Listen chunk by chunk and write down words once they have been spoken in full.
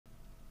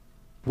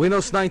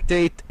Windows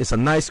 98 is a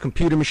nice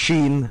computer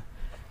machine.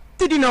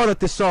 Did you know that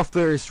this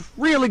software is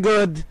really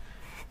good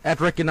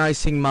at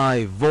recognizing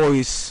my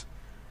voice?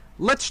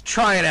 Let's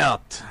try it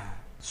out.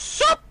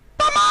 Super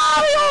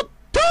Mario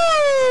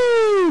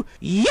 2!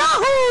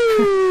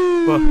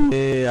 Yahoo!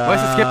 Why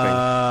is it skipping?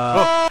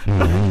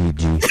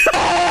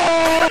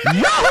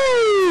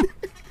 Yahoo!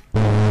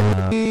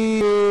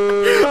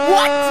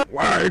 What?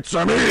 Why, it's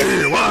a me,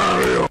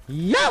 Wario!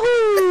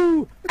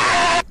 Yahoo!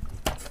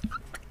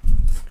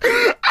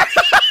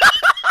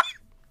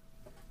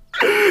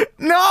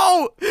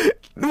 No!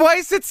 Why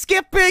is it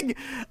skipping?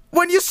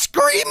 When you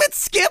scream, it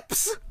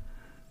skips!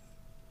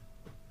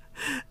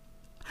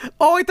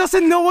 Oh, it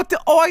doesn't know what the...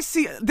 Oh, I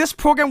see. This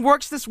program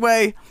works this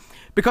way.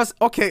 Because,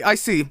 okay, I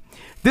see.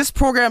 This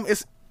program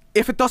is...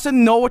 If it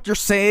doesn't know what you're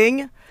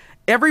saying,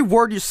 every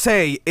word you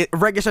say, it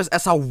registers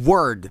as a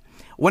word.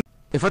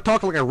 If I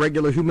talk like a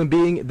regular human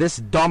being, this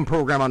dumb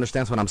program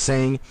understands what I'm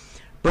saying.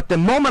 But the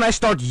moment I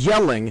start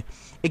yelling,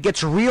 it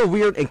gets real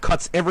weird and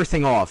cuts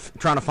everything off,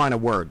 trying to find a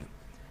word.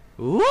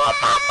 Oh,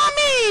 Mamma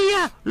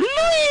Mia!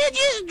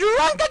 Luigi's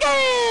drunk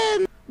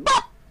again!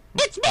 But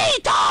it's me,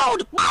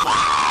 Toad!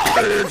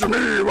 It's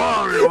me,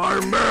 Wario,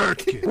 I'm back!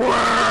 Get over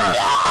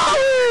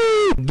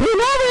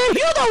here!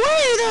 You're the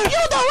way there!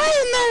 You're the way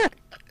in there!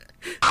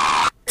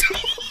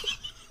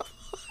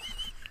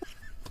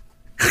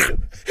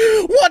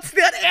 What's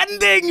that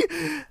ending?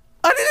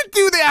 I didn't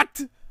do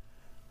that!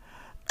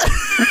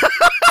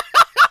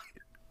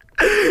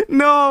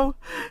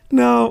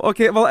 No,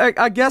 okay, well,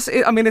 I guess,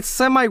 it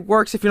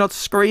semi-works if you're not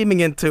screaming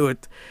into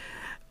it.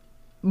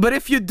 But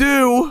if you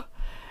do...